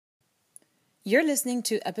You're listening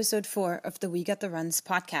to episode 4 of the We Got the Runs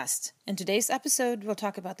podcast. In today's episode, we'll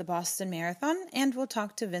talk about the Boston Marathon, and we'll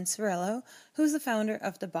talk to Vince Varello, who's the founder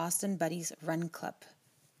of the Boston Buddies Run Club.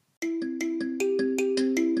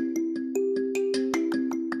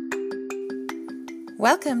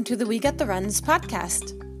 Welcome to the We Got the Runs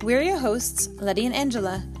podcast. We're your hosts, Letty and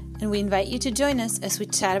Angela, and we invite you to join us as we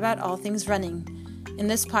chat about all things running. In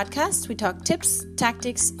this podcast, we talk tips,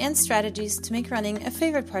 tactics, and strategies to make running a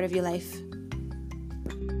favorite part of your life.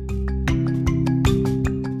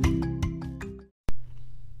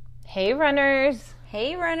 Hey runners!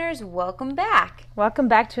 Hey runners, welcome back. Welcome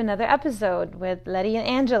back to another episode with Letty and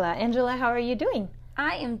Angela. Angela, how are you doing?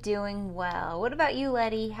 I am doing well. What about you,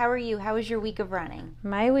 Letty? How are you? How was your week of running?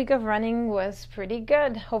 My week of running was pretty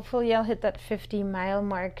good. Hopefully I'll hit that 50-mile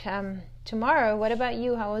mark tomorrow. What about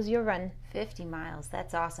you? How was your run? 50 miles.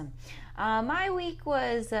 That's awesome. My week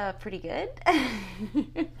was pretty good.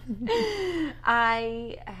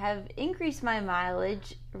 I have increased my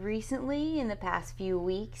mileage recently in the past few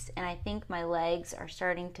weeks, and I think my legs are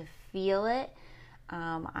starting to feel it.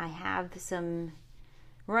 I have some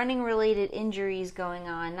running-related injuries going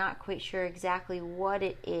on. Not quite sure exactly what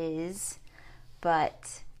it is, but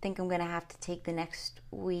I think I'm going to have to take the next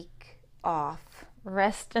week off.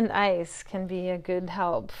 Rest and ice can be a good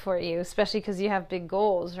help for you, especially because you have big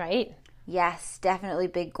goals, right? Yes, definitely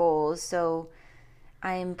big goals. So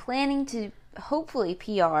I'm planning to hopefully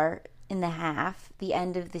PR in the half, the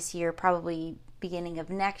end of this year, probably beginning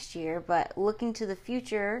of next year, but looking to the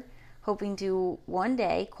future, hoping to one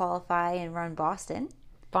day qualify and run Boston.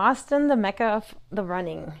 Boston, the mecca of the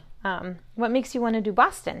running. What makes you want to do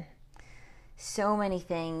Boston? So many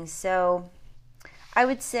things. So I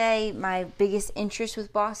would say my biggest interest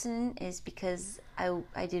with Boston is because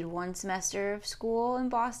I did one semester of school in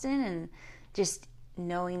Boston, and just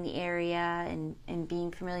knowing the area and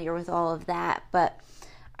being familiar with all of that. But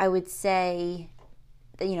I would say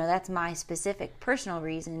that, that's my specific personal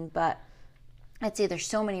reason, but I'd say there's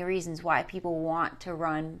so many reasons why people want to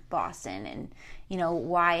run Boston and,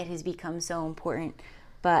 why it has become so important.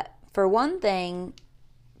 But for one thing,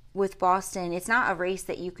 with Boston, it's not a race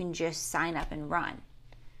that you can just sign up and run.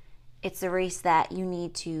 It's a race that you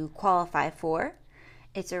need to qualify for.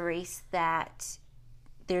 It's a race that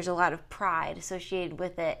there's a lot of pride associated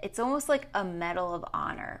with it. It's almost like a medal of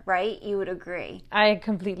honor, right? You would agree. I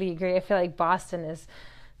completely agree. I feel like Boston is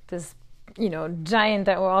this, giant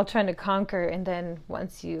that we're all trying to conquer. And then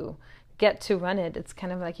once you get to run it, it's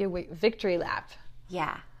kind of like your victory lap.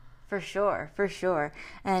 Yeah, for sure.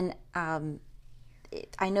 And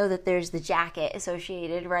I know that there's the jacket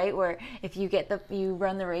associated, right? Where if you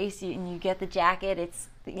run the race and you get the jacket, it's,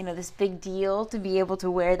 this big deal to be able to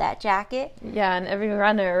wear that jacket. Yeah, and every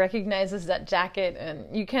runner recognizes that jacket,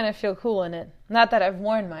 and you kind of feel cool in it. Not that I've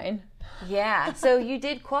worn mine. Yeah, so you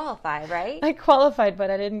did qualify, right? I qualified,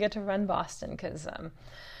 but I didn't get to run Boston because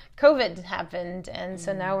COVID happened, and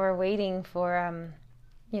so now we're waiting for,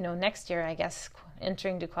 next year, I guess,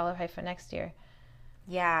 entering to qualify for next year.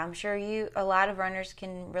 Yeah, I'm sure a lot of runners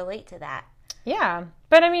can relate to that. Yeah,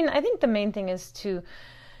 but I think the main thing is to,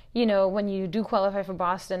 when you do qualify for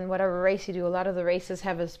Boston, whatever race you do, a lot of the races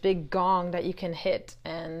have this big gong that you can hit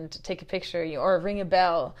and take a picture or ring a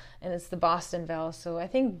bell, and it's the Boston bell. So I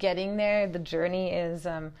think getting there, the journey is,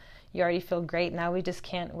 you already feel great. Now we just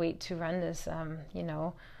can't wait to run this,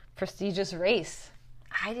 prestigious race.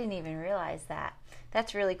 I didn't even realize that.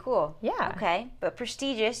 That's really cool. Yeah. Okay, but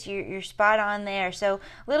prestigious, you're spot on there. So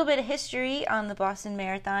a little bit of history on the Boston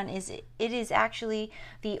Marathon is it is actually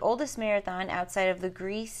the oldest marathon outside of the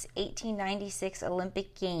Greece 1896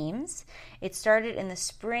 Olympic Games. It started in the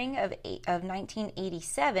spring of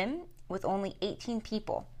 1987 with only 18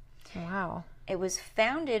 people. Wow. It was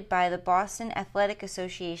founded by the Boston Athletic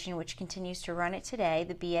Association, which continues to run it today,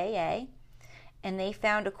 the BAA. And they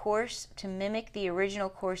found a course to mimic the original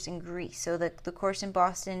course in Greece. So the course in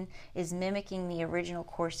Boston is mimicking the original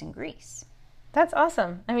course in Greece. That's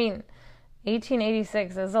awesome.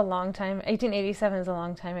 1886 is a long time. 1887 is a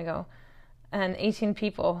long time ago. And 18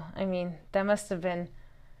 people. That must have been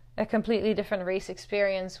a completely different race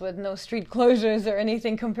experience with no street closures or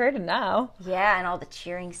anything compared to now. Yeah, and all the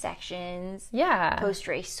cheering sections. Yeah.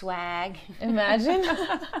 Post-race swag. Imagine.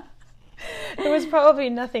 There was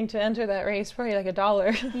probably nothing to enter that race, probably like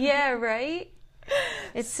 $1. Yeah, right?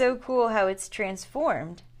 It's so cool how it's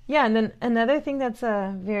transformed. Yeah, and then another thing that's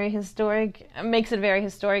very historic, makes it very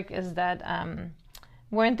historic, is that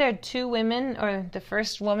weren't there 2 women, or the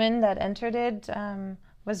first woman that entered it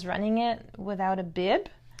was running it without a bib?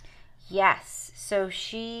 Yes. So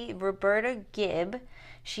Roberta Gibb,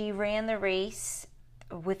 she ran the race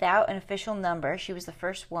without an official number. She was the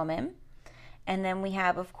first woman. And then we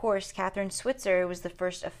have, of course, Catherine Switzer was the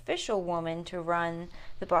first official woman to run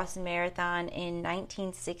the Boston Marathon in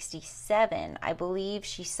 1967. I believe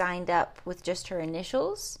she signed up with just her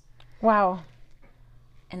initials. Wow.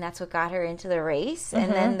 And that's what got her into the race.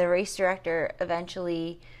 And then the race director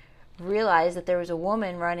eventually realized that there was a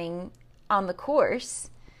woman running on the course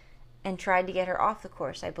and tried to get her off the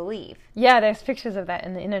course, I believe. Yeah, there's pictures of that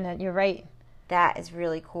in the internet. You're right. That is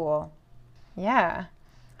really cool. Yeah.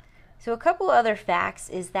 So a couple other facts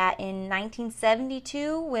is that in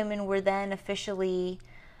 1972, women were then officially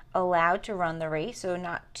allowed to run the race, so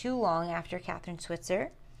not too long after Catherine Switzer.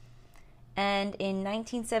 And in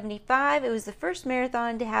 1975, it was the first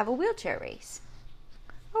marathon to have a wheelchair race.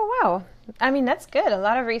 Oh, wow. I mean, that's good. A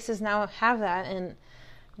lot of races now have that, and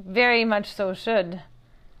very much so should.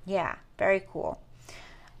 Yeah, very cool.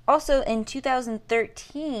 Also, in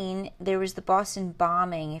 2013, there was the Boston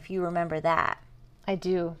bombing, if you remember that. I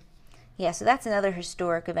do. Yeah, so that's another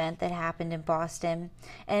historic event that happened in Boston.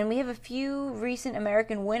 And we have a few recent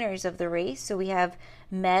American winners of the race. So we have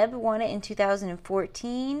Meb won it in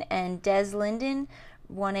 2014, and Des Linden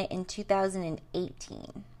won it in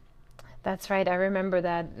 2018. That's right. I remember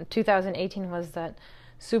that 2018 was that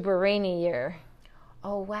super rainy year.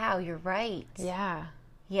 Oh, wow, you're right. Yeah.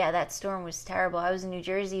 Yeah, that storm was terrible. I was in New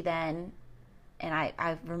Jersey then, and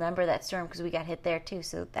I remember that storm because we got hit there too.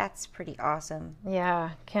 So that's pretty awesome.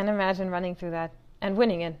 Yeah. Can't imagine running through that and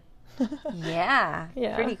winning it. Yeah,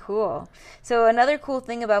 Yeah. Pretty cool. So another cool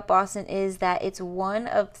thing about Boston is that it's one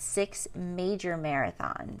of 6 major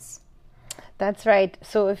marathons. That's right.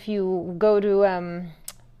 So if you go to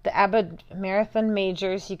the Abbott Marathon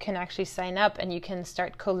Majors, you can actually sign up and you can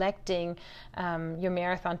start collecting your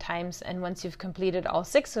marathon times. And once you've completed all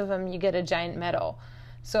 6 of them, you get a giant medal.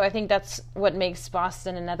 So I think that's what makes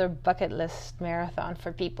Boston another bucket list marathon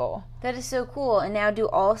for people. That is so cool. And now do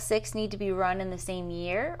all 6 need to be run in the same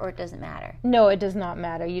year, or it doesn't matter? No, it does not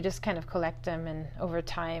matter. You just kind of collect them and over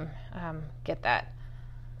time get that.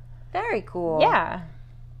 Very cool. Yeah.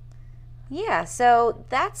 Yeah, so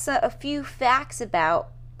that's a few facts about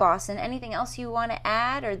Boston. Anything else you want to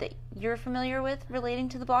add or that you're familiar with relating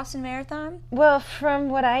to the Boston Marathon? Well, from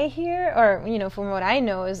what I hear, or from what I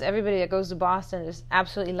know, is everybody that goes to Boston just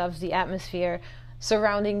absolutely loves the atmosphere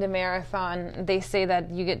surrounding the marathon. They say that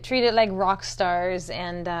you get treated like rock stars,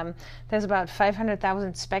 and there's about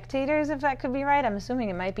 500,000 spectators, if that could be right. I'm assuming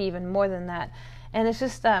it might be even more than that. And it's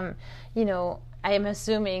just, I am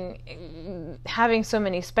assuming having so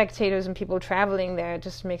many spectators and people traveling there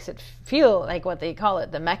just makes it feel like what they call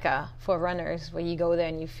it, the Mecca for runners, where you go there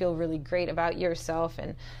and you feel really great about yourself.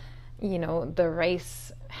 And, the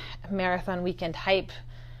race marathon weekend hype,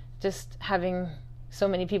 just having so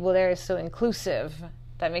many people there is so inclusive.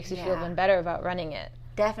 That makes you feel even better about running it.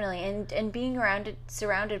 Definitely. And being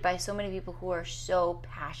surrounded by so many people who are so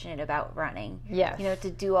passionate about running. Yes. To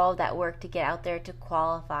do all of that work to get out there to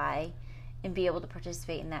qualify and be able to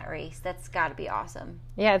participate in that race. That's got to be awesome.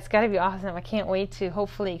 Yeah, it's got to be awesome. I can't wait to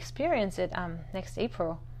hopefully experience it next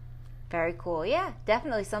April. Very cool. Yeah,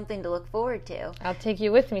 definitely something to look forward to. I'll take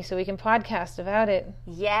you with me so we can podcast about it.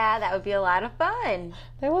 Yeah, that would be a lot of fun.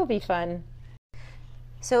 That will be fun.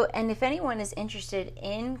 So, and if anyone is interested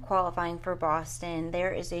in qualifying for Boston,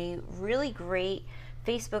 there is a really great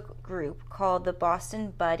Facebook group called the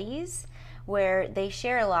Boston Buddies, where they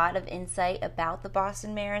share a lot of insight about the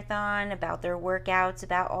Boston Marathon, about their workouts,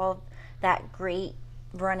 about all that great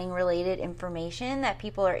running related information that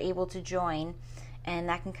people are able to join, and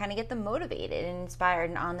that can kind of get them motivated and inspired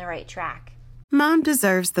and on the right track. Mom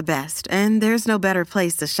deserves the best, and there's no better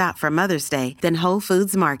place to shop for Mother's Day than Whole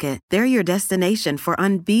Foods Market. They're your destination for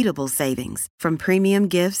unbeatable savings, from premium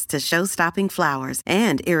gifts to show-stopping flowers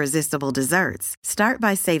and irresistible desserts. Start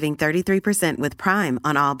by saving 33% with Prime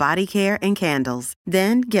on all body care and candles.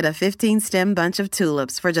 Then get a 15-stem bunch of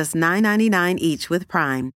tulips for just $9.99 each with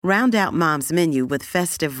Prime. Round out Mom's menu with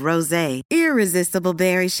festive rosé, irresistible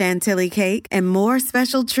berry chantilly cake, and more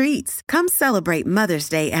special treats. Come celebrate Mother's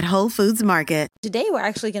Day at Whole Foods Market. Today, we're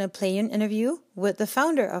actually going to play you an interview with the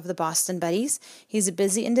founder of the Boston Buddies. He's a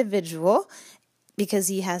busy individual because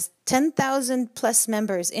he has 10,000 plus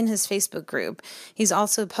members in his Facebook group. He's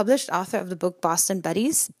also a published author of the book Boston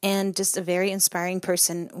Buddies and just a very inspiring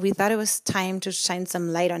person. We thought it was time to shine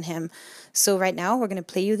some light on him. So right now, we're going to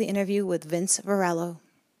play you the interview with Vince Varello.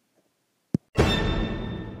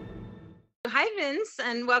 Hi, Vince,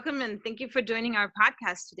 and welcome, and thank you for joining our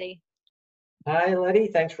podcast today. Hi, Letty.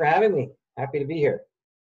 Thanks for having me. Happy to be here.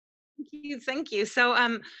 Thank you.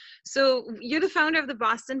 So you're the founder of the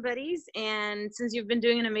Boston Buddies, and since you've been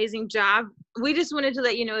doing an amazing job, we just wanted to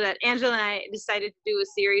let you know that Angela and I decided to do a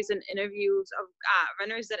series and interviews of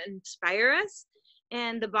runners that inspire us.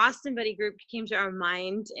 And the Boston Buddy group came to our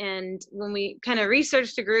mind, and when we kind of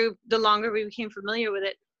researched the group, the longer we became familiar with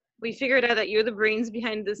it, we figured out that you're the brains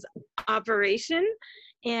behind this operation.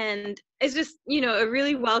 And it's just, a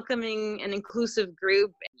really welcoming and inclusive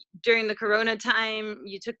group. During the Corona time,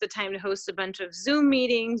 you took the time to host a bunch of Zoom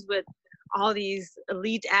meetings with all these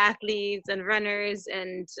elite athletes and runners,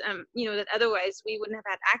 and that otherwise we wouldn't have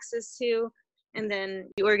had access to. And then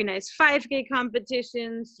you organized 5K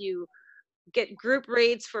competitions, you get group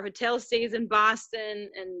rates for hotel stays in Boston,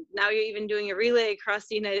 and now you're even doing a relay across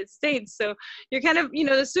the United States. So you're kind of,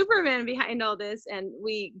 the Superman behind all this. And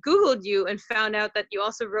we Googled you and found out that you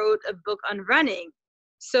also wrote a book on running.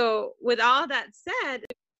 So with all that said,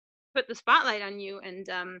 put the spotlight on you and,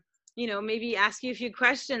 maybe ask you a few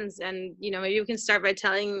questions, and, maybe you can start by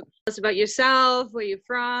telling us about yourself, where you're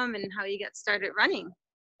from, and how you got started running.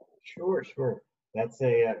 Sure.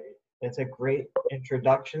 That's a great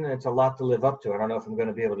introduction, and it's a lot to live up to. I don't know if I'm going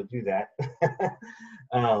to be able to do that.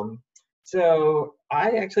 So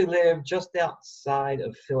I actually live just outside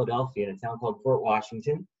of Philadelphia in a town called Fort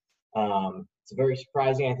Washington. It's very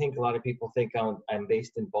surprising. I think a lot of people think I'm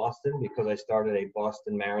based in Boston because I started a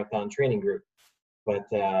Boston Marathon training group. But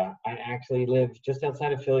I actually live just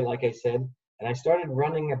outside of Philly, like I said, and I started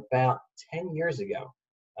running about 10 years ago.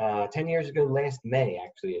 10 years ago, last May,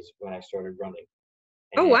 actually, is when I started running.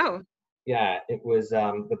 And, oh, wow. Yeah, it was,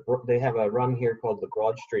 they have a run here called the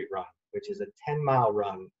Broad Street Run, which is a 10-mile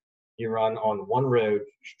run. You run on one road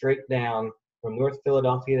straight down from North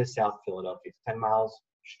Philadelphia to South Philadelphia. It's 10 miles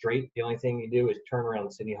straight. The only thing you do is turn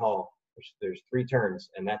around City Hall. There's 3 turns,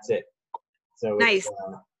 and that's it. So nice.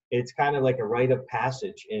 It's kind of like a rite of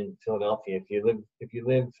passage in Philadelphia. If you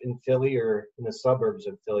live in Philly or in the suburbs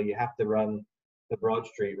of Philly, you have to run the Broad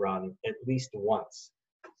Street Run at least once.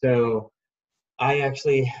 So I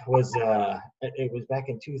actually was, it was back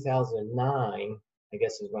in 2009, I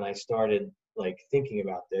guess, is when I started thinking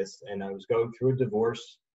about this, and I was going through a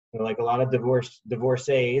divorce. Like a lot of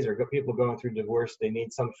divorcees or people going through divorce, they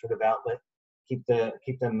need some sort of outlet, keep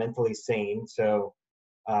them mentally sane. So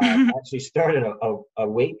I actually started a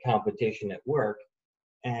weight competition at work,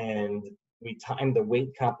 and we timed the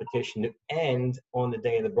weight competition to end on the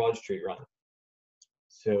day of the Broad Street Run.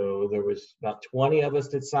 So there was about 20 of us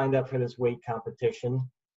that signed up for this weight competition,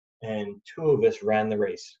 and 2 of us ran the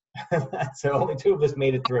race. So only 2 of us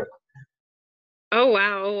made it through. Oh,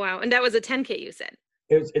 wow. Oh, wow. And that was a 10K, you said?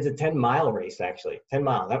 It's a 10-mile race, actually. 10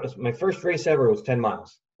 miles. That was my first race ever, was 10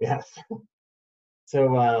 miles. Yes.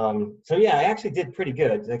 So yeah, I actually did pretty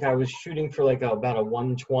good. Like I was shooting for about a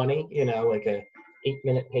 120, like a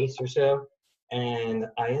 8-minute pace or so. And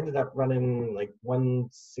I ended up running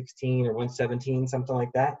 116 or 117, something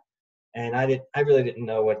like that. And I really didn't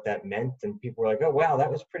know what that meant. And people were like, oh, wow, that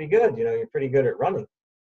was pretty good. You're pretty good at running.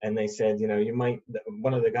 And they said,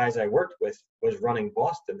 one of the guys I worked with was running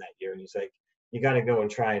Boston that year. And he's like, you got to go and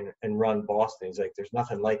try and run Boston. He's like, there's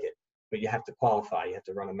nothing like it, but you have to qualify. You have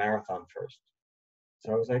to run a marathon first.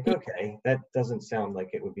 So I was like, okay, that doesn't sound like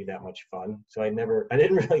it would be that much fun. So I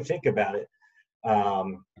didn't really think about it.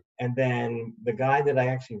 And then the guy that I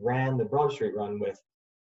actually ran the Broad Street Run with,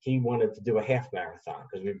 he wanted to do a half marathon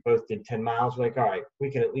because we both did 10 miles. We're like, all right, we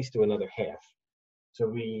can at least do another half. So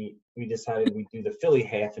we decided we'd do the Philly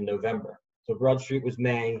half in November. So Broad Street was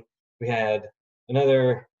May. We had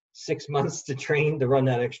another 6 months to train to run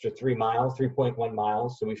that extra 3.1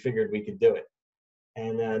 miles. So we figured we could do it.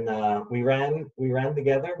 And then we ran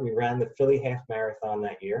together. We ran the Philly half marathon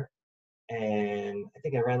that year. And I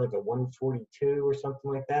think I ran a 142 or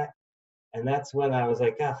something like that. And that's when I was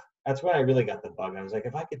like, that's when I really got the bug. I was like,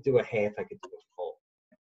 if I could do a half, I could do a full.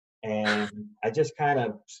 And I just kind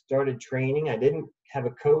of started training. I didn't have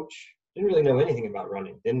a coach, didn't really know anything about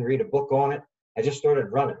running, didn't read a book on it. I just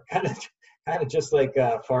started running, kind of just like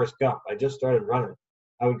Forrest Gump. I just started running.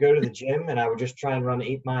 I would go to the gym and I would just try and run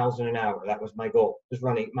 8 miles in an hour. That was my goal, just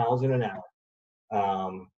run 8 miles in an hour.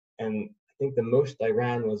 And I think the most I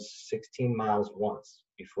ran was 16 miles once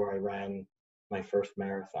before I ran my first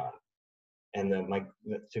marathon. And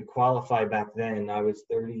to qualify back then, I was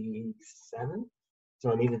 37.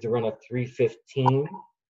 So I needed to run a 3:15.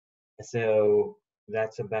 So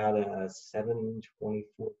that's about a 7:24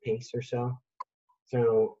 pace or so.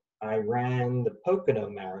 So I ran the Pocono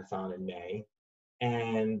Marathon in May.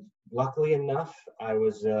 And luckily enough, I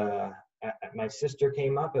was, my sister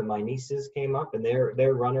came up and my nieces came up, and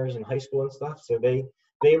they're runners in high school and stuff. So they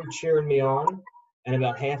were cheering me on. And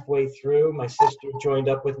about halfway through, my sister joined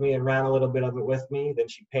up with me and ran a little bit of it with me. Then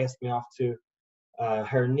she passed me off to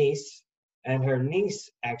her niece, and her niece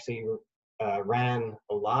actually ran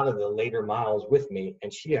a lot of the later miles with me,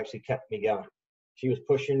 and she actually kept me going. She was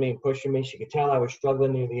pushing me and pushing me. She could tell I was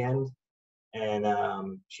struggling near the end. And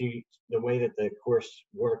the way that the course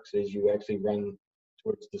works is you actually run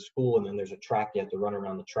towards the school, and then there's a track you have to run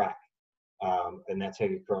around the track, and that's how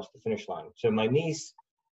you cross the finish line. So my niece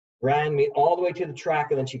ran me all the way to the track,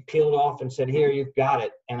 and then she peeled off and said, "Here, you've got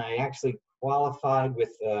it." And I actually qualified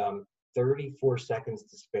with 34 seconds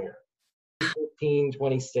to spare.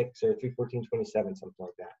 3:14:26 or 3:14:27, something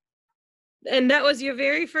like that. And that was your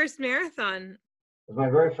very first marathon. It was my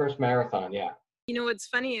very first marathon, yeah. You know, what's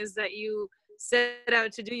funny is that you set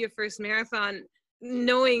out to do your first marathon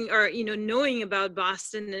knowing about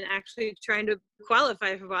Boston and actually trying to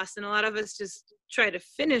qualify for Boston. A lot of us just try to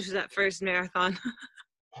finish that first marathon.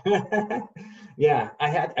 Yeah,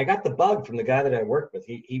 I got the bug from the guy that I worked with.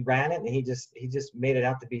 He ran it, and he just made it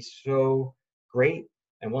out to be so great.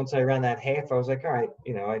 And once I ran that half, I was like, all right,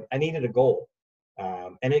 I needed a goal.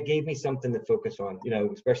 And it gave me something to focus on,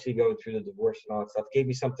 especially going through the divorce and all that stuff, gave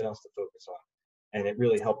me something else to focus on. And it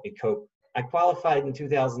really helped me cope. I qualified in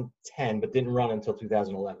 2010, but didn't run until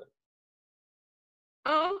 2011.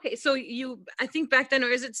 Oh, okay. So I think back then, or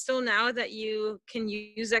is it still now, that you can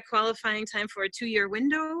use that qualifying time for a 2-year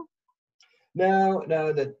window? No,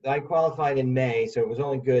 that I qualified in May, so it was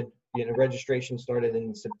only good. Registration started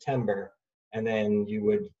in September, and then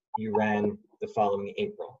you ran the following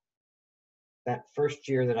April. That first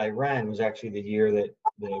year that I ran was actually the year that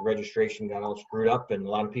the registration got all screwed up, and a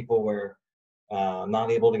lot of people were not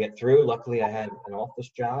able to get through. Luckily, I had an office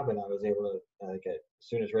job, and I was able to, as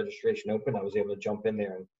soon as registration opened, I was able to jump in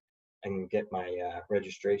there and get my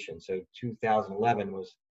registration. So 2011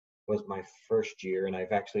 was my first year, and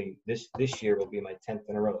I've actually, this year will be my 10th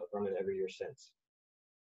in a row. I've run it every year since.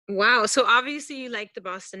 Wow. So obviously you like the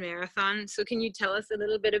Boston Marathon. So can you tell us a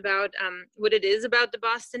little bit about what it is about the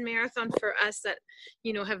Boston Marathon for us that,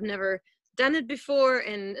 have never done it before,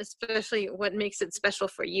 and especially what makes it special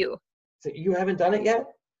for you? So you haven't done it yet?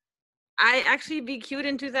 I actually BQ'd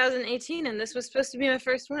in 2018, and this was supposed to be my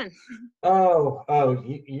first one. Oh,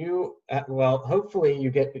 you well, hopefully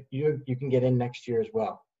you can get in next year as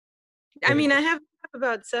well. I mean, I have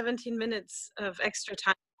about 17 minutes of extra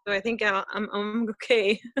time, so I think I'm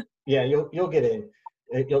okay. Yeah, you'll get in.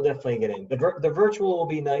 You'll definitely get in. The virtual will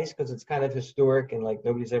be nice because it's kind of historic, and like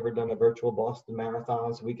nobody's ever done a virtual Boston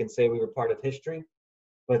Marathon, so we can say we were part of history.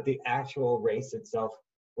 But the actual race itself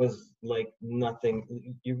was like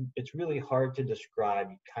nothing. It's really hard to describe.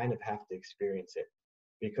 You kind of have to experience it,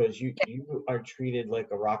 because you are treated like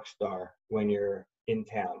a rock star when you're in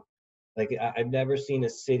town. Like I've never seen a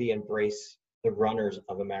city embrace the runners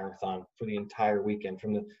of a marathon for the entire weekend.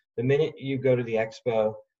 From the minute you go to the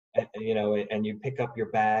expo, and you pick up your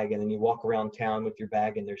bag, and then you walk around town with your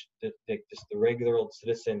bag, and there's just the regular old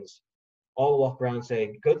citizens all walk around and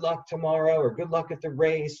say, "Good luck tomorrow," or "Good luck at the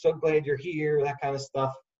race. So glad you're here." That kind of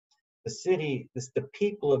stuff. The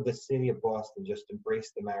people of the city of Boston just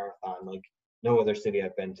embrace the marathon like no other city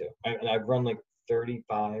I've been to. And I've run like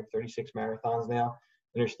 35, 36 marathons now,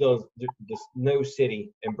 and there's no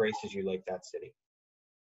city embraces you like that city.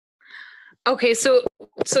 Okay, so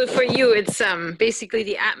for you, it's basically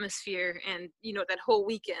the atmosphere and that whole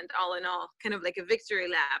weekend, all in all, kind of like a victory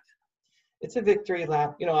lap. It's a victory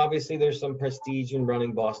lap. Obviously there's some prestige in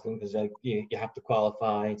running Boston because you have to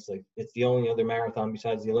qualify. It's the only other marathon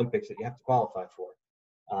besides the Olympics that you have to qualify for.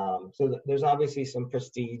 So there's obviously some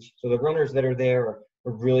prestige. So the runners that are there are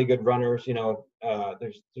really good runners.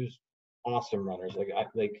 There's awesome runners.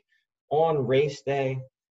 Like on race day,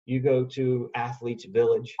 you go to Athletes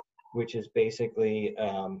Village, which is basically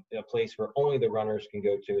a place where only the runners can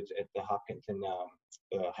go to. It's at the Hopkinton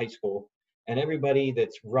High School. And everybody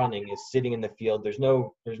that's running is sitting in the field. There's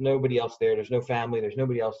nobody else there. There's no family. There's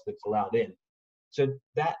nobody else that's allowed in. So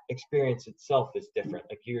that experience itself is different.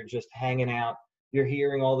 Like you're just hanging out. You're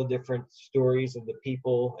hearing all the different stories of the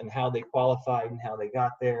people and how they qualified and how they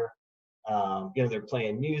got there. They're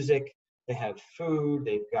playing music. They have food.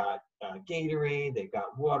 They've got Gatorade. They've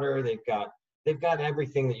got water. They've got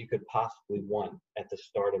everything that you could possibly want at the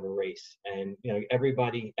start of a race. And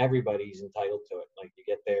everybody's entitled to it. Like you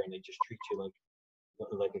get there and they just treat you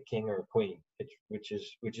like a king or a queen, which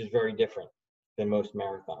is very different than most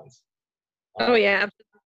marathons. Oh yeah.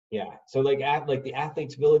 Yeah. So like the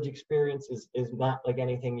Athletes Village experience is not like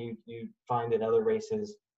anything you find at other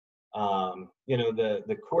races.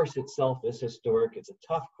 The course itself is historic. It's a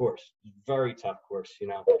tough course, very tough course.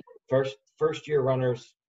 First year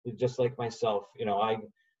runners, just like myself,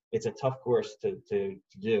 it's a tough course to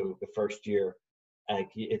do the first year.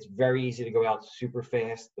 Like, it's very easy to go out super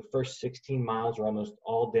fast. The first 16 miles are almost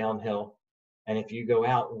all downhill. And if you go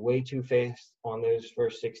out way too fast on those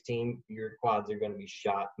first 16, your quads are going to be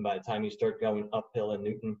shot. And by the time you start going uphill in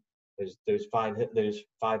Newton, there's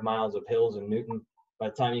 5 miles of hills in Newton. By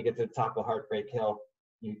the time you get to the top of Heartbreak Hill,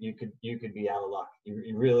 you could be out of luck.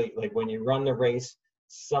 You really, like, when you run the race,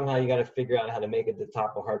 somehow you got to figure out how to make it to the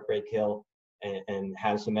top of Heartbreak Hill and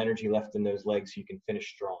have some energy left in those legs so you can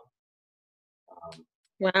finish strong.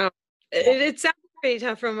 Wow. It sounds pretty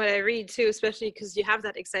tough from what I read too, especially because you have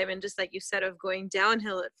that excitement, just like you said, of going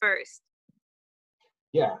downhill at first.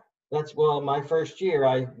 Yeah, well, my first year,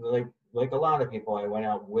 I like a lot of people, I went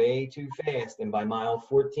out way too fast, and by mile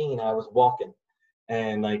 14, I was walking,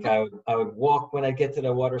 and like I would walk when I get to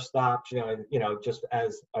the water stops, just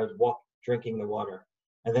as I was drinking the water,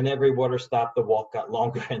 and then every water stop, the walk got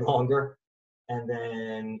longer and longer, and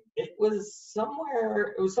then it was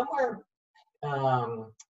somewhere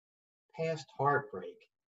past Heartbreak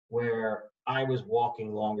where I was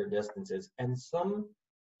walking longer distances, and some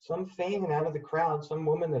fan out of the crowd, some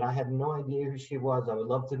woman that I had no idea who she was, I would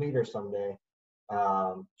love to meet her someday,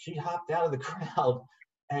 she hopped out of the crowd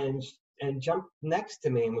and jumped next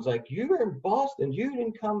to me and was like, "You were in Boston, you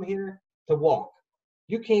didn't come here to walk,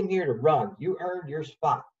 you came here to run, you earned your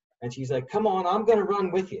spot." And she's like, "Come on, I'm gonna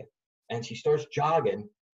run with you." And she starts jogging,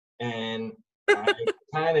 and I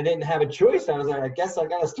kind of didn't have a choice. I was like, I guess I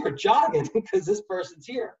gotta start jogging because this person's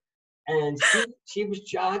here. And she was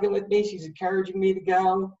jogging with me. She's encouraging me to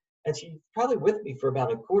go. And she's probably with me for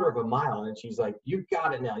about a quarter of a mile. And she's like, "You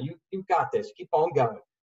got it now. You got this. Keep on going."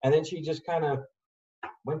 And then she just kind of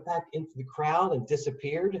went back into the crowd and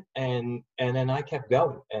disappeared. And then I kept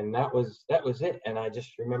going. And that was it. And I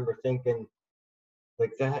just remember thinking,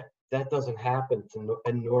 like, that doesn't happen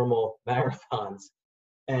in normal marathons.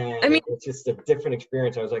 And it's just a different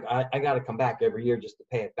experience. I was like, I got to come back every year just to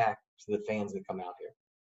pay it back to the fans that come out here.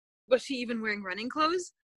 Was she even wearing running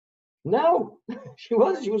clothes? No, she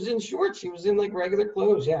was in shorts. She was in like regular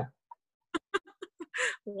clothes. Yeah.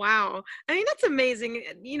 Wow. I mean, that's amazing.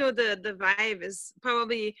 The vibe is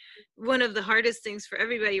probably one of the hardest things for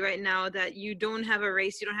everybody right now, that you don't have a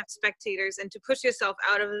race, you don't have spectators, and to push yourself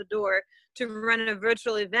out of the door to run a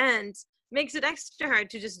virtual event makes it extra hard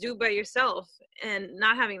to just do by yourself and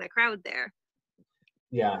not having the crowd there.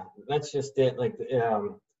 Yeah, that's just it. Like,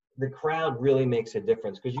 the crowd really makes a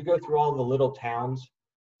difference, because you go through all the little towns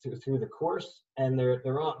through the course, and they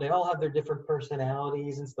all have their different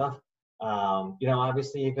personalities and stuff.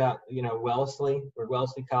 Obviously you got, Wellesley, where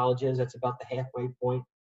Wellesley College is, that's about the halfway point.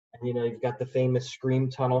 And, you've got the famous Scream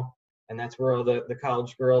Tunnel, and that's where all the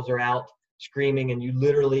college girls are out screaming, and you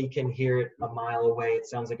literally can hear it a mile away. It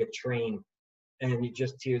sounds like a train, and you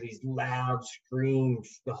just hear these loud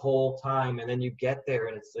screams the whole time. And then you get there,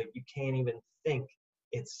 and it's like you can't even think,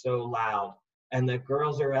 it's so loud. And the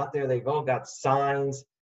girls are out there, they've all got signs,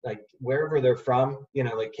 like wherever they're from,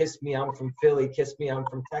 like, "Kiss me, I'm from Philly, kiss me, I'm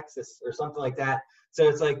from Texas," or something like that. So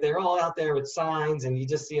it's like they're all out there with signs, and you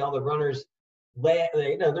just see all the runners they're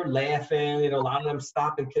laughing. A lot of them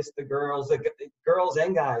stop and kiss the girls. Like, girls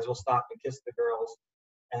and guys will stop and kiss the girls.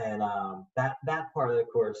 And that part of the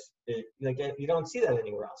course, you don't see that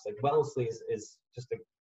anywhere else. Like, Wellesley is just an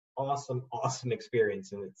awesome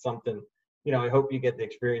experience, and it's something, I hope you get the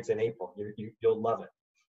experience in April. You'll love it.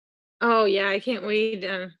 Oh yeah, I can't wait.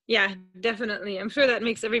 Yeah, definitely. I'm sure that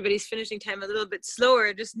makes everybody's finishing time a little bit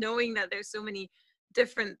slower, just knowing that there's so many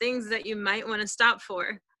different things that you might want to stop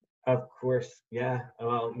for. Of course, yeah.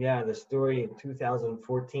 Well, yeah, the story in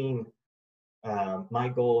 2014, my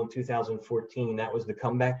goal in 2014, that was the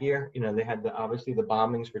comeback year. They had obviously the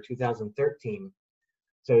bombings for 2013.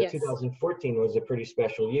 So yes. 2014 was a pretty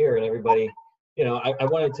special year, and everybody, I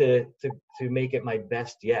wanted to make it my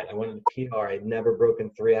best yet. I wanted to PR. I'd never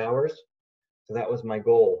broken 3 hours. So that was my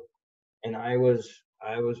goal. And I was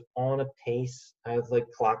on a pace. I was like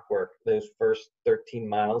clockwork those first 13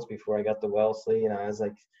 miles before I got to Wellesley. I was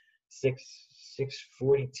like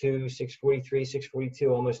 6:42, 6:43, 6:42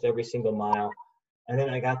 almost every single mile. And then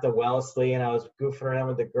I got to Wellesley, and I was goofing around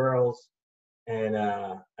with the girls, and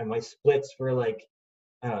my splits were like,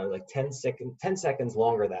 I don't know, like 10 seconds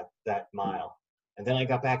longer that mile. And then I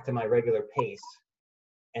got back to my regular pace,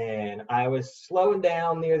 and I was slowing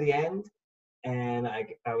down near the end, and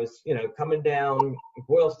I was, coming down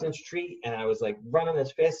Boylston Street, and I was like running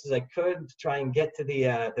as fast as I could to try and get to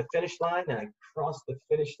the finish line, and I crossed the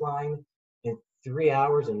finish line in 3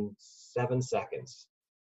 hours and 7 seconds.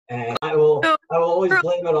 And I will always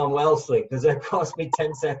blame it on Wellesley, because that cost me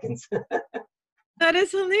 10 seconds. That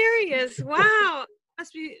is hilarious. Wow.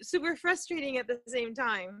 must be super frustrating at the same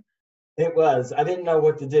time. It was. I didn't know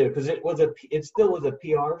what to do because it still was a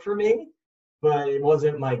PR for me, but it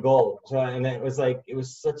wasn't my goal. So, and it was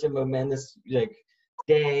such a momentous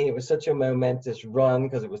day. It was such a momentous run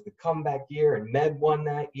because it was the comeback year, and Med won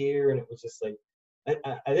that year, and it was just like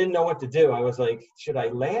I didn't know what to do. I was like, should I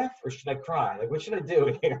laugh or should I cry? Like, what should I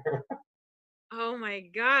do here? Oh my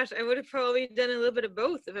gosh, I would have probably done a little bit of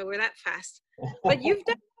both if I were that fast. But you've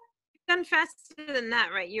done faster than that,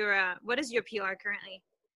 right? You're what is your PR currently?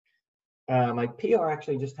 My PR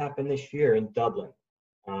actually just happened this year in Dublin.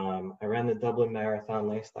 I ran the Dublin Marathon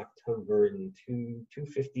last October in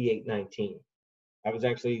 2:58:19.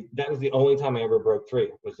 That was the only time I ever broke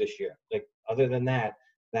 3 was this year. Like, other than that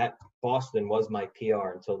Boston was my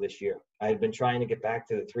PR until this year. I had been trying to get back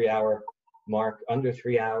to the 3-hour mark, under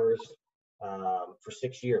 3 hours, for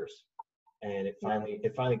 6 years, and it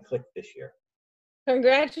finally clicked this year.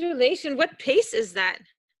 Congratulations! What pace is that?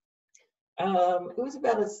 It was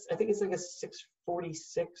about I think it's like a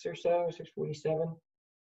 6:46 or so, 6:47.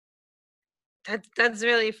 That's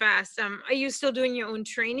really fast. Are you still doing your own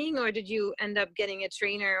training, or did you end up getting a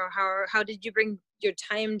trainer, or how did you bring your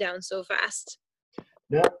time down so fast?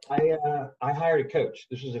 No, I hired a coach.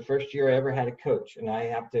 This was the first year I ever had a coach, and I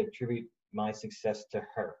have to attribute my success to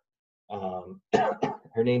her.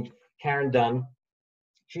 Her name's Karen Dunn.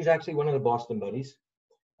 She's actually one of the Boston Buddies.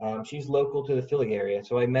 She's local to the Philly area,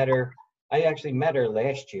 so I actually met her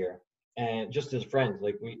last year, and just as friends.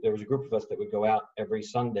 Like, there was a group of us that would go out every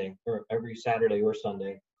Sunday or every Saturday or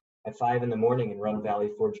Sunday at 5 a.m. and run Valley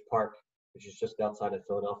Forge Park, which is just outside of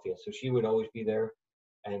Philadelphia. So she would always be there,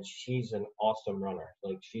 and she's an awesome runner.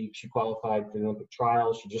 Like, she qualified for the Olympic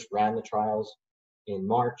trials. She just ran the trials in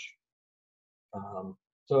March.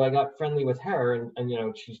 So I got friendly with her,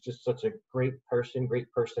 and she's just such a great person, great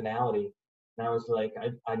personality. And I was like,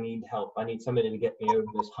 I need help. I need somebody to get me over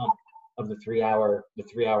this hump of the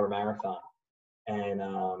 3-hour marathon.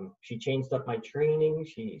 And she changed up my training.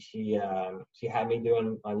 She had me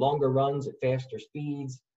doing my longer runs at faster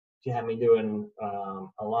speeds. She had me doing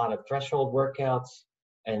a lot of threshold workouts,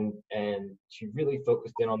 and she really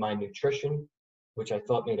focused in on my nutrition, which I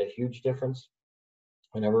thought made a huge difference.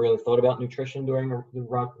 I never really thought about nutrition during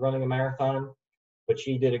running a marathon, but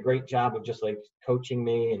she did a great job of just like coaching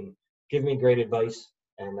me and giving me great advice.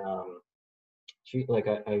 And she, like,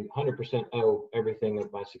 I 100% owe everything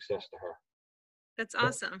of my success to her. That's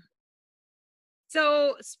awesome.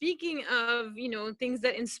 So speaking of, things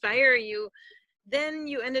that inspire you, then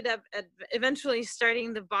you ended up eventually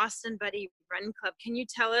starting the Boston Buddy Run Club. Can you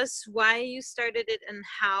tell us why you started it and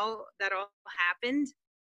how that all happened?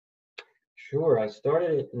 Sure. I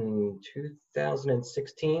started it in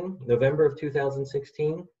 2016, November of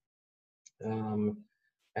 2016. I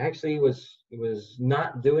actually was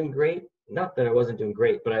not doing great. Not that I wasn't doing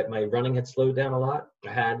great, but my running had slowed down a lot.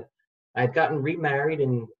 I had gotten remarried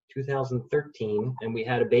in 2013, and we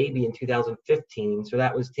had a baby in 2015, so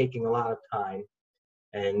that was taking a lot of time,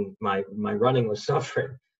 and my running was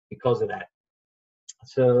suffering because of that.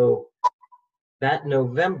 So that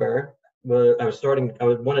November, I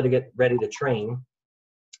wanted to get ready to train,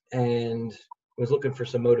 and was looking for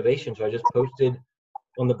some motivation. So I just posted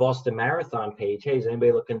on the Boston Marathon page, hey, is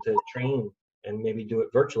anybody looking to train and maybe do it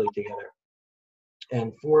virtually together?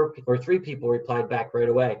 And 4 or 3 people replied back right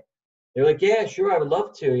away. They're like, yeah, sure, I would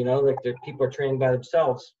love to, like, people are training by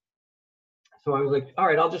themselves. So I was like, all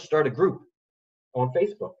right, I'll just start a group on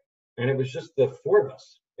Facebook. And it was just the 4 of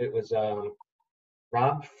us. It was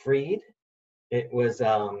Rob Freed, it was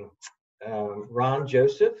Ron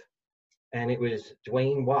Joseph, and it was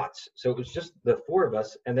Dwayne Watts. So it was just the 4 of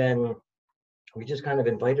us. And then we just kind of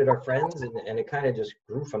invited our friends, and it kind of just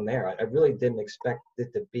grew from there. I really didn't expect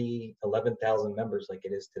it to be 11,000 members like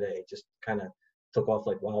it is today. It just kind of took off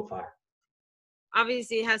like wildfire.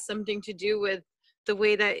 Obviously, it has something to do with the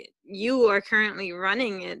way that you are currently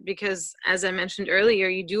running it, because as I mentioned earlier,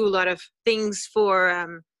 you do a lot of things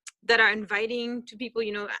for that are inviting to people.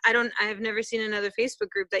 I have never seen another Facebook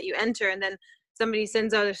group that you enter and then somebody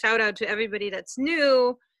sends out a shout out to everybody that's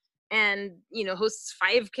new, and hosts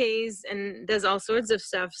 5Ks and does all sorts of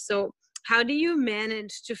stuff. So how do you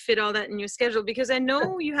manage to fit all that in your schedule? Because I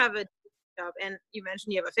know you have a job, and you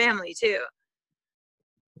mentioned you have a family too.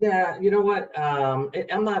 Yeah, you know what?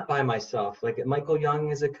 I'm not by myself. Like, Michael Young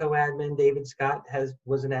is a co-admin. David Scott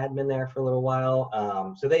was an admin there for a little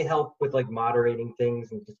while. So they help with like moderating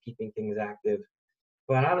things and just keeping things active.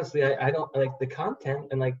 But honestly, I don't like the content,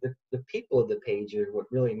 and like the people of the page are what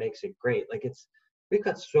really makes it great. Like, we've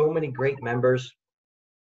got so many great members.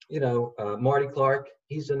 Marty Clark,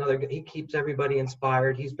 he keeps everybody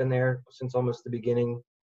inspired. He's been there since almost the beginning.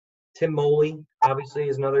 Tim Moley, obviously,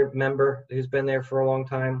 is another member who's been there for a long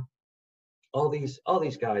time. All these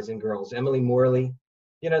guys and girls, Emily Morley,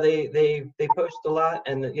 they post a lot,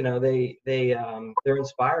 and they're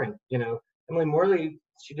inspiring. Emily Morley,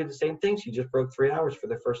 she did the same thing. She just broke 3 hours for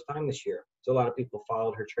the first time this year. So a lot of people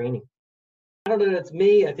followed her training. I don't know that it's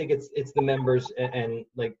me. I think it's the members and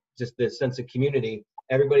like just the sense of community.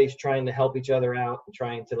 Everybody's trying to help each other out and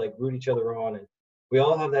trying to like root each other on, and we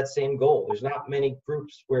all have that same goal. There's not many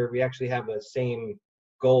groups where we actually have the same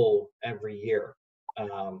goal every year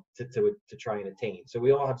to try and attain. So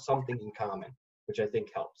we all have something in common, which I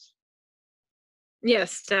think helps.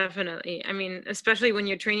 Yes, definitely. I mean, especially when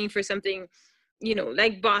you're training for something,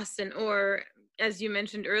 like Boston, or as you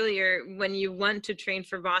mentioned earlier, when you want to train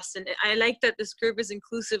for Boston. I like that this group is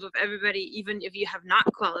inclusive of everybody, even if you have not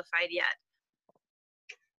qualified yet.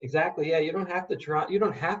 Exactly. Yeah, you don't have to try. You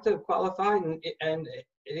don't have to qualify, and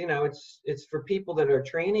it's for people that are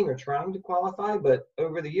training or trying to qualify. But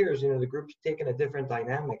over the years, the group's taken a different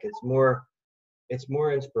dynamic. It's more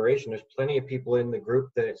inspiration. There's plenty of people in the group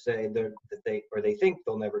that say they think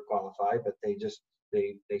they'll never qualify, but they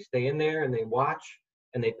stay in there and they watch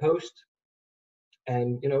and they post.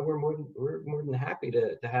 And we're more than happy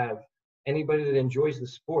to have anybody that enjoys the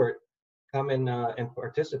sport come in and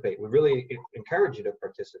participate. We really encourage you to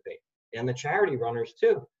participate. And the charity runners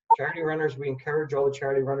too. Charity runners, we encourage all the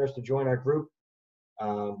charity runners to join our group.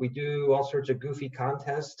 We do all sorts of goofy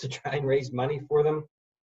contests to try and raise money for them.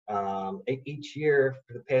 Each year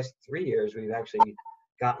for the past 3 years, we've actually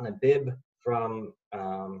gotten a bib from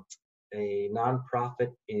a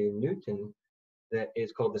nonprofit in Newton that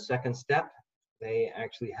is called The Second Step. They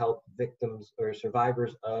actually help victims or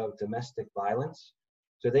survivors of domestic violence.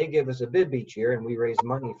 So they give us a bib each year, and we raise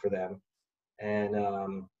money for them. And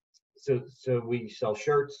so we sell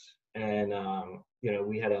shirts, and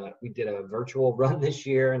we did a virtual run this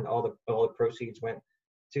year, and all the proceeds went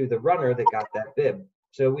to the runner that got that bib.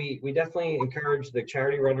 So we definitely encourage the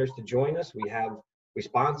charity runners to join us. We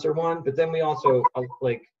sponsor one, but then we also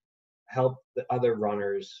help the other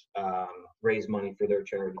runners raise money for their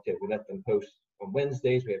charity too. We let them post on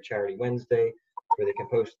Wednesdays. We have Charity Wednesday where they can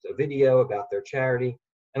post a video about their charity.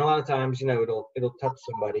 And a lot of times, it'll touch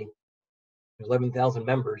somebody. There's 11,000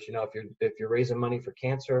 members. If you're raising money for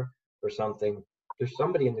cancer or something, there's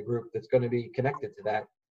somebody in the group that's going to be connected to that,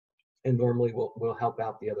 and normally we'll help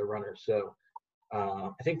out the other runners. So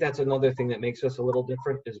I think that's another thing that makes us a little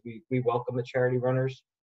different is we welcome the charity runners.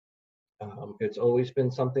 It's always been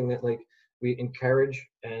something that we encourage,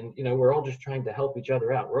 and we're all just trying to help each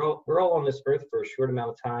other out. We're all on this earth for a short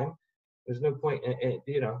amount of time. There's no point in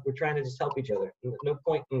we're trying to just help each other. No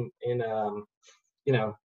point in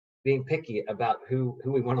being picky about who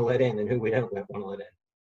we want to let in and who we don't want to let in.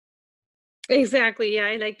 Exactly. Yeah,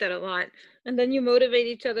 I like that a lot. And then you motivate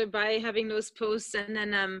each other by having those posts, and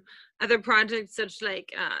then other projects such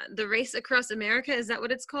like the Race Across America. Is that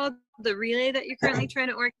what it's called? The relay that you're currently trying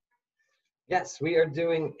to organize? Yes, we are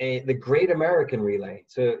doing the Great American Relay.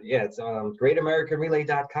 So yeah, it's on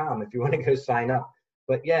greatamericanrelay.com if you want to go sign up.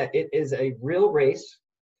 But yeah, it is a real race.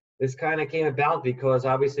 This kind of came about because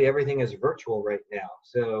obviously everything is virtual right now.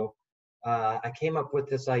 So I came up with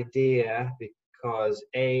this idea because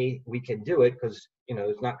we can do it because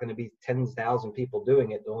there's not going to be 10,000 people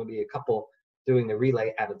doing it. There'll only be a couple doing the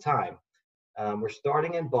relay at a time. We're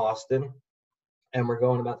starting in Boston, and we're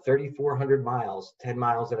going about 3,400 miles, 10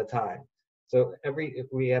 miles at a time. So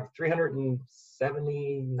we have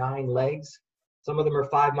 379 legs. Some of them are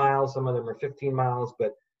 5 miles, some of them are 15 miles,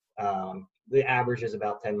 but the average is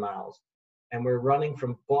about 10 miles. And we're running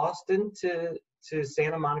from Boston to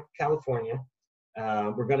Santa Monica, California.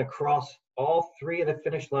 We're going to cross all 3 of the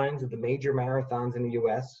finish lines of the major marathons in the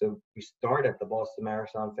U.S. So we start at the Boston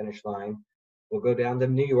Marathon finish line. We'll go down to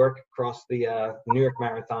New York, cross the New York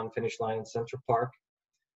Marathon finish line in Central Park.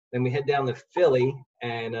 Then we head down to Philly,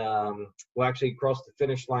 and we'll actually cross the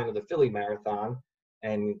finish line of the Philly Marathon.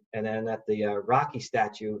 And then at the Rocky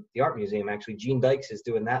statue, the art museum, actually, Gene Dykes is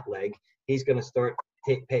doing that leg. He's going to start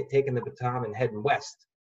taking the baton and heading west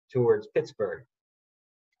towards Pittsburgh.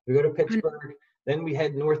 We go to Pittsburgh, then we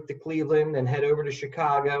head north to Cleveland and head over to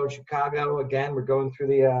Chicago. In Chicago, again, we're going through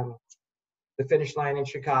the finish line in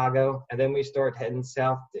Chicago, and then we start heading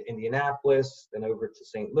south to Indianapolis, then over to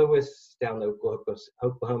St. Louis, down to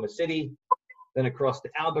Oklahoma City, then across to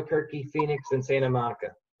Albuquerque, Phoenix, and Santa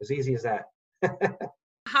Monica. As easy as that.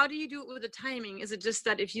 How do you do it with the timing? Is it just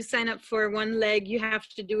that if you sign up for one leg, you have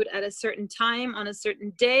to do it at a certain time on a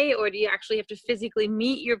certain day, or do you actually have to physically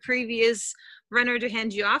meet your previous runner to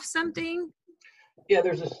hand you off something? Yeah,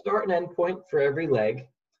 there's a start and end point for every leg.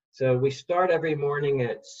 So we start every morning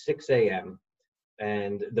at 6 a.m.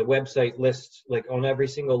 And the website lists, like on every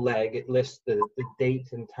single leg, it lists the date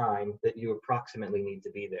and time that you approximately need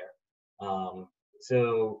to be there.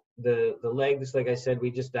 So the legs, like I said,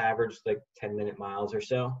 we just averaged like 10-minute miles or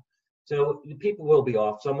so. So people will be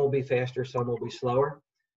off. Some will be faster, some will be slower,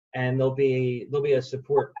 and there'll be a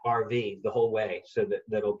support RV the whole way, so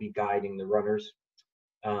that'll be guiding the runners.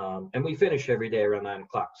 And we finish every day around 9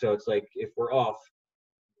 o'clock. So it's like if we're off,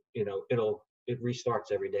 you know, it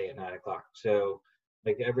restarts every day at 9 o'clock. So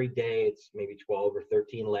like every day it's maybe 12 or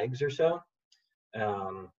 13 legs or so.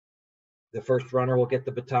 The first runner will get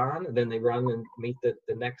the baton, and then they run and meet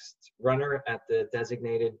the next runner at the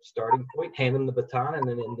designated starting point, hand them the baton, and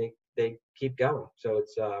then they keep going. So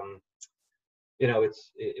it's, you know,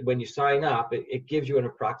 when you sign up, it gives you an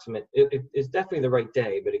approximate, it's definitely the right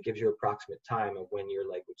day, but it gives you an approximate time of when your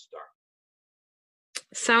leg would start.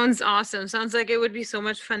 Sounds awesome. Sounds like it would be so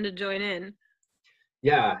much fun to join in.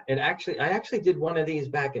 Yeah, and I actually did one of these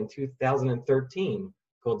back in 2013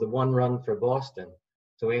 called the One Run for Boston.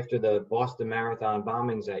 So after the Boston Marathon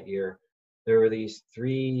bombings that year, there were these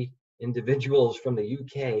 3 individuals from the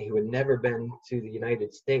UK who had never been to the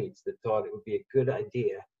United States that thought it would be a good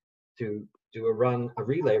idea to do a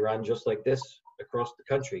relay run just like this across the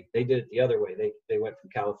country. They did it the other way. They went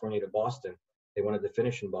from California to Boston. They wanted to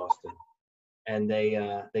finish in Boston. And they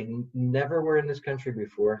never were in this country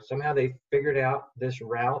before. Somehow they figured out this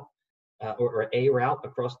route, or a route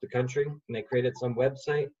across the country, and they created some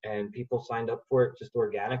website, and people signed up for it just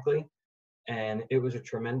organically, and it was a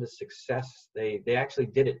tremendous success. They actually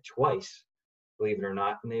did it twice, believe it or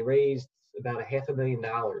not, and they raised about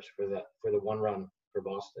 $500,000 for the One Run for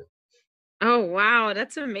Boston. Oh wow,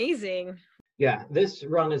 that's amazing. Yeah, this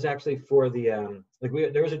run is actually for the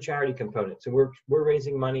there was a charity component, so we're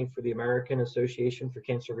raising money for the American Association for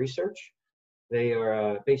Cancer Research. They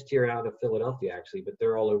are based here out of Philadelphia, actually, but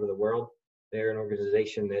they're all over the world. They're an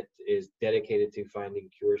organization that is dedicated to finding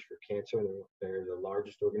cures for cancer. They're the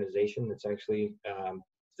largest organization that's actually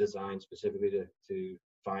designed specifically to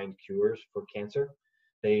find cures for cancer.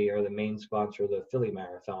 They are the main sponsor of the Philly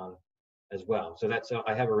Marathon as well. So that's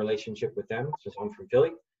I have a relationship with them since I'm from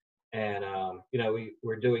Philly. And, you know,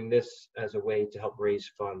 we're doing this as a way to help raise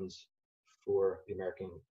funds for the American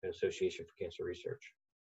Association for Cancer Research.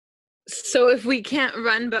 So if we can't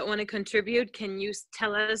run but want to contribute, can you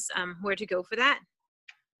tell us where to go for that?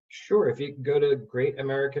 Sure. If you go to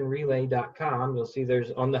greatamericanrelay.com, you'll see there's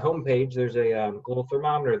on the homepage, there's a little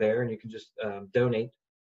thermometer there, and you can just donate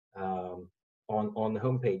on the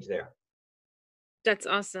homepage there. That's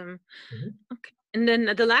awesome. Mm-hmm. Okay. And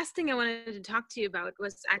then the last thing I wanted to talk to you about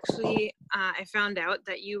was actually I found out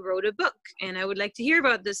that you wrote a book, and I would like to hear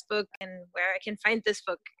about this book and where I can find this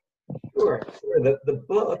book. Sure. The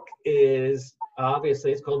book is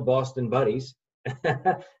obviously it's called Boston Buddies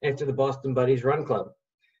after the Boston Buddies Run Club.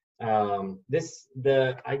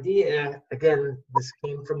 The idea, again, this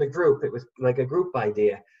came from the group. It was like a group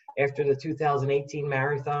idea. After the 2018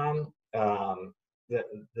 marathon,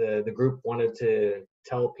 the group wanted to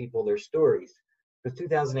tell people their stories. Because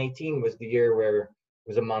 2018 was the year where it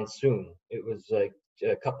was a monsoon. It was like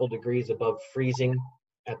a couple degrees above freezing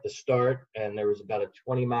at the start, and there was about a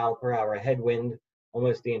 20-mile-per-hour headwind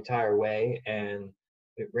almost the entire way, and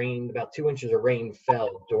it rained. About 2 inches of rain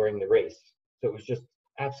fell during the race. So it was just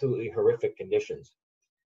absolutely horrific conditions.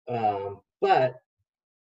 But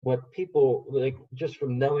what people, like, just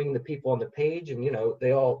from knowing the people on the page, and, you know,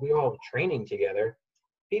 we all training together,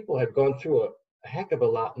 people had gone through a heck of a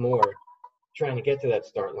lot more trying to get to that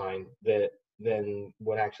start line than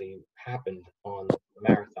what actually happened on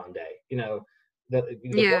marathon day. You know,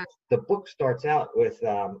 the book starts out with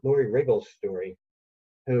Lori Riggle's story,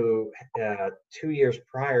 who 2 years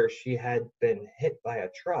prior, she had been hit by a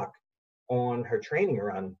truck on her training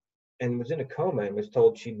run and was in a coma and was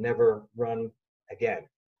told she'd never run again.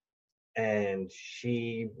 And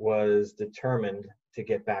she was determined to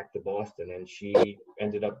get back to Boston, and she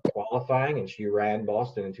ended up qualifying, and she ran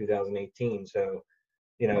Boston in 2018. So,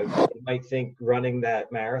 you know, you might think running that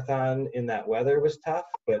marathon in that weather was tough,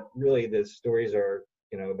 but really the stories are,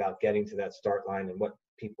 you know, about getting to that start line and what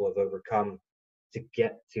people have overcome to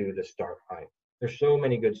get to the start line. There's so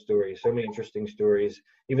many good stories, so many interesting stories.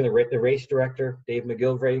 Even the race director, Dave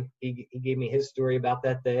McGilvray, he gave me his story about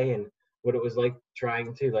that day and what it was like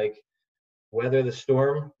trying to, like, weather the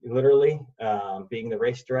storm, literally, being the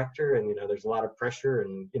race director. And, you know, there's a lot of pressure,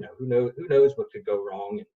 and, you know, who knows what could go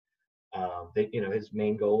wrong. And, you know, his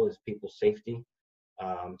main goal is people's safety.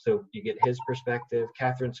 So you get his perspective.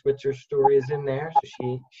 Catherine Switzer's story is in there.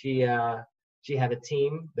 So she had a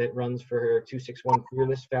team that runs for her 261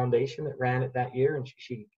 Fearless Foundation that ran it that year, and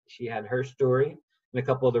she had her story, and a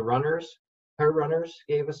couple of the runners her runners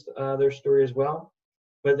gave us their story as well.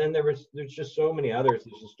 But then there's just so many others.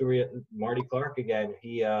 There's a story of Marty Clark again.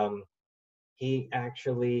 He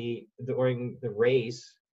actually, during the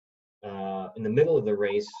race, in the middle of the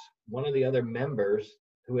race, one of the other members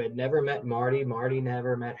who had never met Marty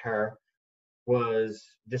never met her, was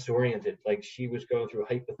disoriented. Like, she was going through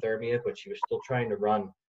hypothermia, but she was still trying to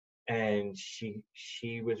run. And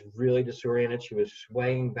she was really disoriented. She was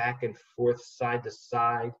swaying back and forth, side to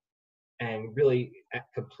side, and really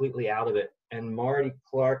completely out of it. And Marty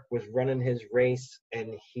Clark was running his race,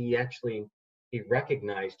 and he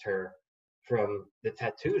recognized her from the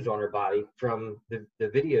tattoos on her body, from the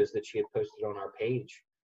videos that she had posted on our page.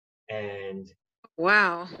 And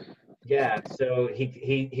Wow. yeah, so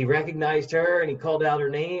he recognized her, and he called out her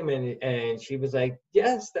name, and she was like,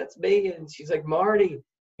 "Yes, that's me." And she's like, "Marty."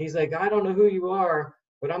 He's like, "I don't know who you are,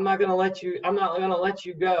 but I'm not gonna let you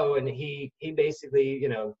go." And he basically,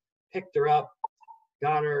 picked her up,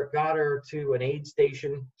 got her to an aid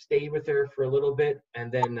station, stayed with her for a little bit,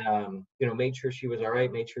 and then made sure she was all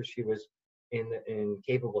right, made sure she was in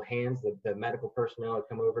capable hands. The medical personnel had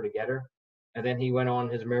come over to get her, and then he went on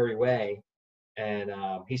his merry way. And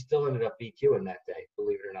he still ended up BQing that day,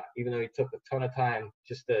 believe it or not, even though he took a ton of time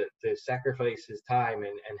just to sacrifice his time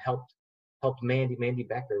and helped Mandy. Mandy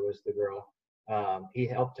Becker was the girl. He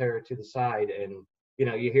helped her to the side, and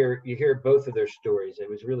you hear both of their stories. It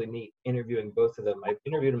was really neat interviewing both of them. I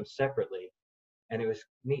interviewed them separately, and it was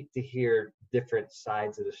neat to hear different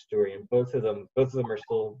sides of the story. And both of them are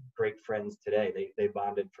still great friends today. They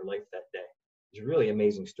bonded for life that day. It's a really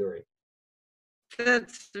amazing story.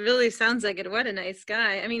 That really sounds like it. What a nice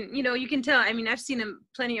guy. I mean, you can tell. I mean, I've seen him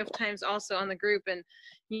plenty of times also on the group, and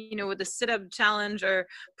with the sit-up challenge or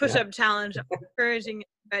push-up challenge, encouraging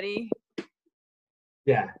everybody.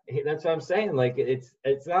 Yeah, that's what I'm saying. Like, it's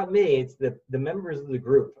not me. It's the members of the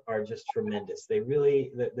group are just tremendous. They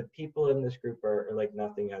really, the people in this group are like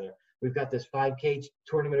nothing other. We've got this 5K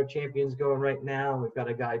tournament of champions going right now. We've got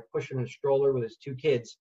a guy pushing a stroller with his 2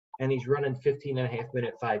 kids, and he's running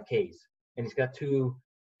 15.5-minute 5Ks. And he's got two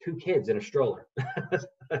kids in a stroller.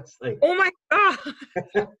 That's like, oh my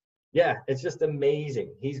God. Yeah, it's just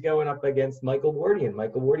amazing. He's going up against Michael Wardian.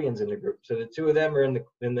 Michael Wardian's in the group, so the two of them are in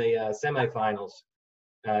the semifinals,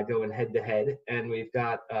 going head to head. And we've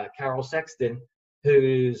got Carol Sexton,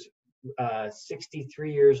 who's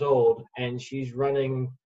 63 years old, and she's running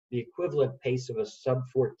the equivalent pace of a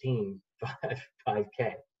sub-14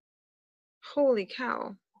 5K. Holy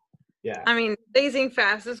cow. Yeah. I mean, blazing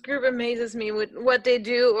fast. This group amazes me with what they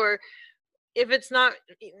do, or if it's not,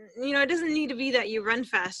 it doesn't need to be that you run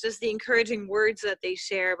fast, just the encouraging words that they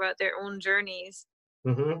share about their own journeys.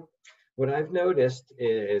 Mm-hmm. What I've noticed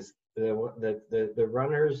is the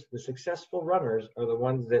runners, the successful runners, are the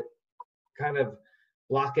ones that kind of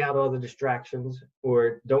block out all the distractions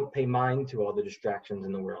or don't pay mind to all the distractions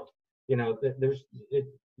in the world. You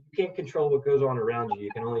can't control what goes on around you. You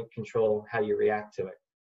can only control how you react to it.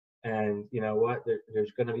 And you know what?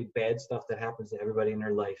 There's going to be bad stuff that happens to everybody in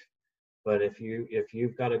their life. But if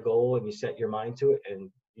you've got a goal and you set your mind to it,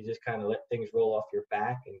 and you just kind of let things roll off your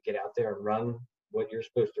back and get out there and run what you're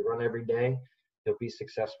supposed to run every day, you'll be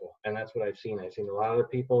successful. And that's what I've seen. I've seen a lot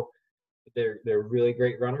of people. They're really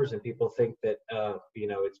great runners, and people think that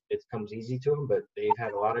it comes easy to them, but they've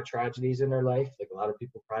had a lot of tragedies in their life. Like, a lot of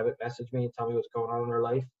people private message me and tell me what's going on in their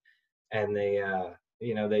life, and they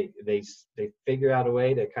figure out a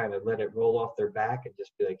way to kind of let it roll off their back and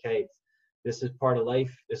just be like, hey, this is part of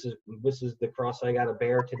life. This is the cross I got to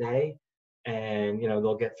bear today, and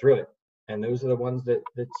they'll get through it. And those are the ones that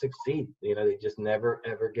succeed. They just never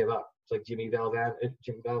ever give up. It's like Jimmy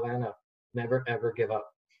Valvano, never ever give up.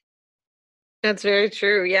 That's very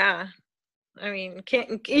true. Yeah. I mean,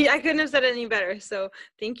 I couldn't have said it any better. So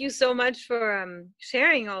thank you so much for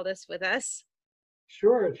sharing all this with us.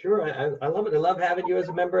 Sure. I love it. I love having you as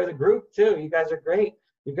a member of the group too. You guys are great.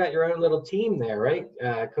 You've got your own little team there, right?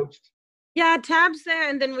 Coach. Yeah, Tab's there,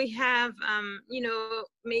 and then we have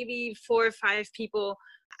maybe 4 or 5 people.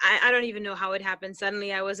 I don't even know how it happened.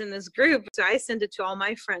 Suddenly I was in this group, so I sent it to all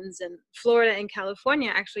my friends in Florida and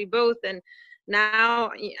California, actually both. And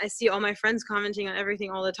now I see all my friends commenting on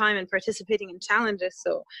everything all the time and participating in challenges.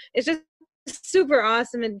 So it's just super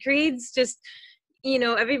awesome. It creates just,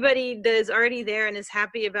 everybody that is already there and is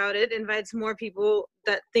happy about it, invites more people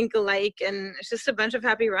that think alike, and it's just a bunch of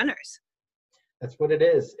happy runners. That's what it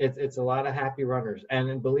is. It's a lot of happy runners.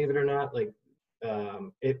 And believe it or not, like,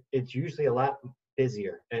 it's usually a lot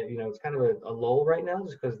busier. And, it's kind of a lull right now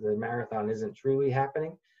just because the marathon isn't truly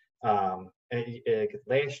happening.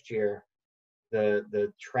 Last year,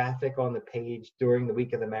 the traffic on the page during the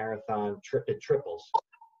week of the marathon, it triples.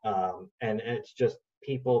 And it's just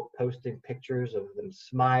people posting pictures of them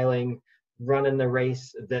smiling, running the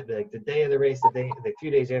race, the day of the race, the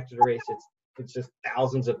few days after the race. It's just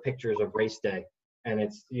thousands of pictures of race day, and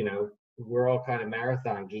it's, we're all kind of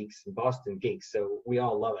marathon geeks and Boston geeks, so we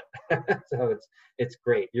all love it. So it's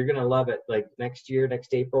great. You're gonna love it. Like next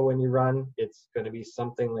April when you run, it's gonna be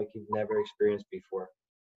something like you've never experienced before.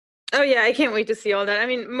 Oh yeah, I can't wait to see all that. I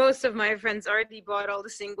mean, most of my friends already bought all the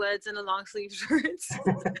singlets and the long sleeve shirts.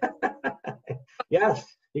 Yes,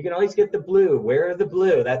 you can always get the blue. Wear the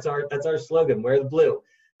blue. That's our slogan. Wear the blue.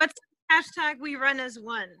 What's hashtag we run as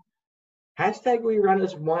one? Hashtag we run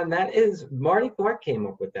as one. That is, Marty Clark came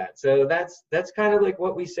up with that. So that's kind of like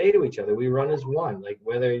what we say to each other. We run as one. Like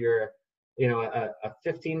whether you're, a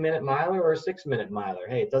 15-minute miler or a 6-minute miler.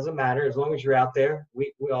 Hey, it doesn't matter. As long as you're out there,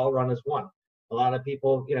 we all run as one. A lot of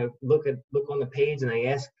people, look on the page and they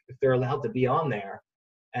ask if they're allowed to be on there.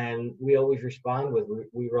 And we always respond with,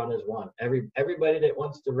 we run as one. Everybody that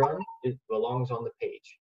wants to run, it belongs on the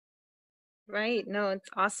page. Right. No, it's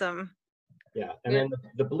awesome. Yeah. And then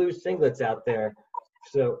the blue singlets out there.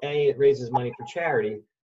 So it raises money for charity,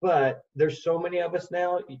 but there's so many of us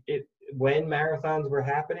now. When marathons were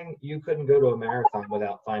happening, you couldn't go to a marathon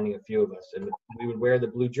without finding a few of us. And we would wear the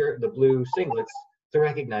blue singlets to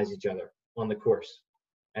recognize each other on the course.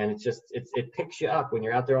 And it picks you up when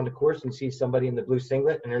you're out there on the course and see somebody in the blue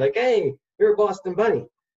singlet and they're like, hey, you're a Boston buddy.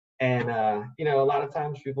 And a lot of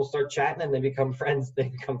times people start chatting and they become friends. They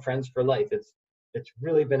become friends for life. It's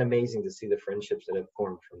really been amazing to see the friendships that have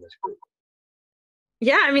formed from this group.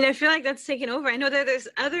 Yeah, I mean, I feel like that's taken over. I know that there's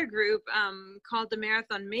other group called the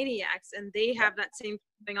Marathon Maniacs, and they have that same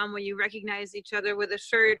thing on where you recognize each other with a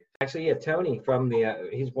shirt. Actually, yeah, Tony from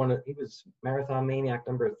he was Marathon Maniac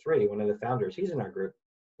number 3, one of the founders. He's in our group.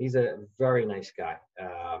 He's a very nice guy.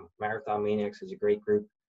 Marathon Maniacs is a great group.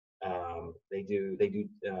 They do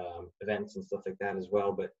events and stuff like that as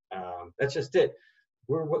well. But that's just it.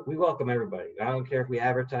 We welcome everybody. I don't care if we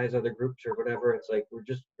advertise other groups or whatever. It's like we're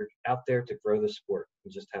out there to grow the sport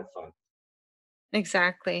and just have fun.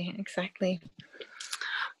 Exactly.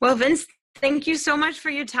 Well, Vince, thank you so much for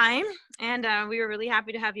your time. And we were really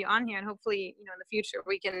happy to have you on here. And hopefully, in the future,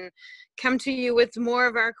 we can come to you with more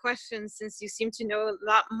of our questions, since you seem to know a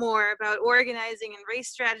lot more about organizing and race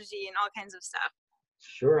strategy and all kinds of stuff.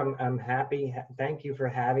 Sure. I'm happy. Thank you for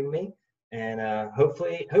having me. And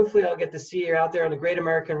hopefully I'll get to see you out there on the Great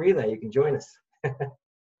American Relay. You can join us.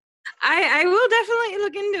 I will definitely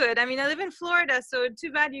look into it. I mean, I live in Florida, so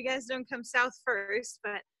too bad you guys don't come south first,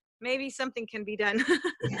 but maybe something can be done.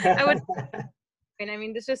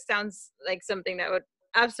 This just sounds like something that would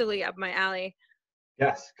absolutely up my alley.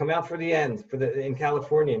 Yes, come out for the end in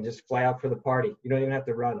California and just fly out for the party. You don't even have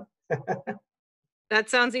to run. That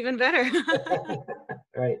sounds even better.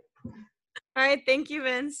 Right. All right. Thank you,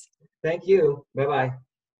 Vince. Thank you. Bye-bye.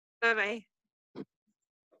 Bye-bye.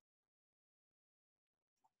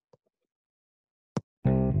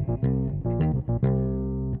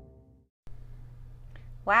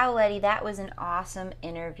 Wow, Letty, that was an awesome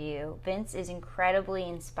interview. Vince is incredibly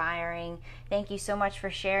inspiring. Thank you so much for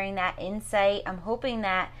sharing that insight. I'm hoping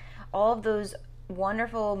that all of those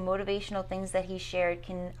wonderful motivational things that he shared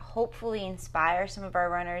can hopefully inspire some of our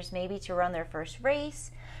runners maybe to run their first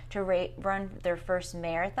race, to run their first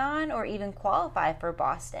marathon, or even qualify for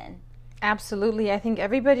Boston. Absolutely. I think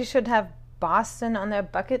everybody should have Boston on their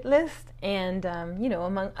bucket list, and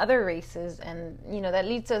among other races. And that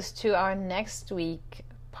leads us to our next week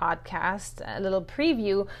podcast, a little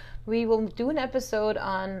preview. We will do an episode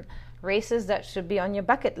on races that should be on your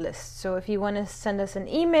bucket list. So if you want to send us an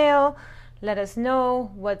email, let us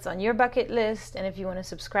know what's on your bucket list. And if you want to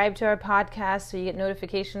subscribe to our podcast so you get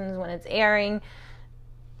notifications when it's airing,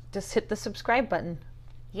 just hit the subscribe button.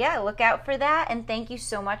 Yeah, look out for that. And thank you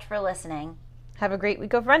so much for listening. Have a great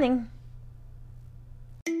week of running.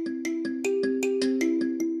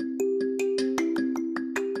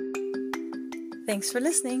 Thanks for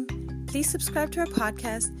listening. Please subscribe to our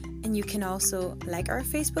podcast, and you can also like our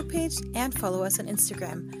Facebook page and follow us on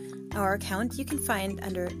Instagram. Our account you can find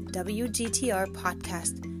under WGTR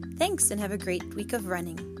Podcast. Thanks, and have a great week of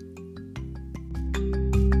running.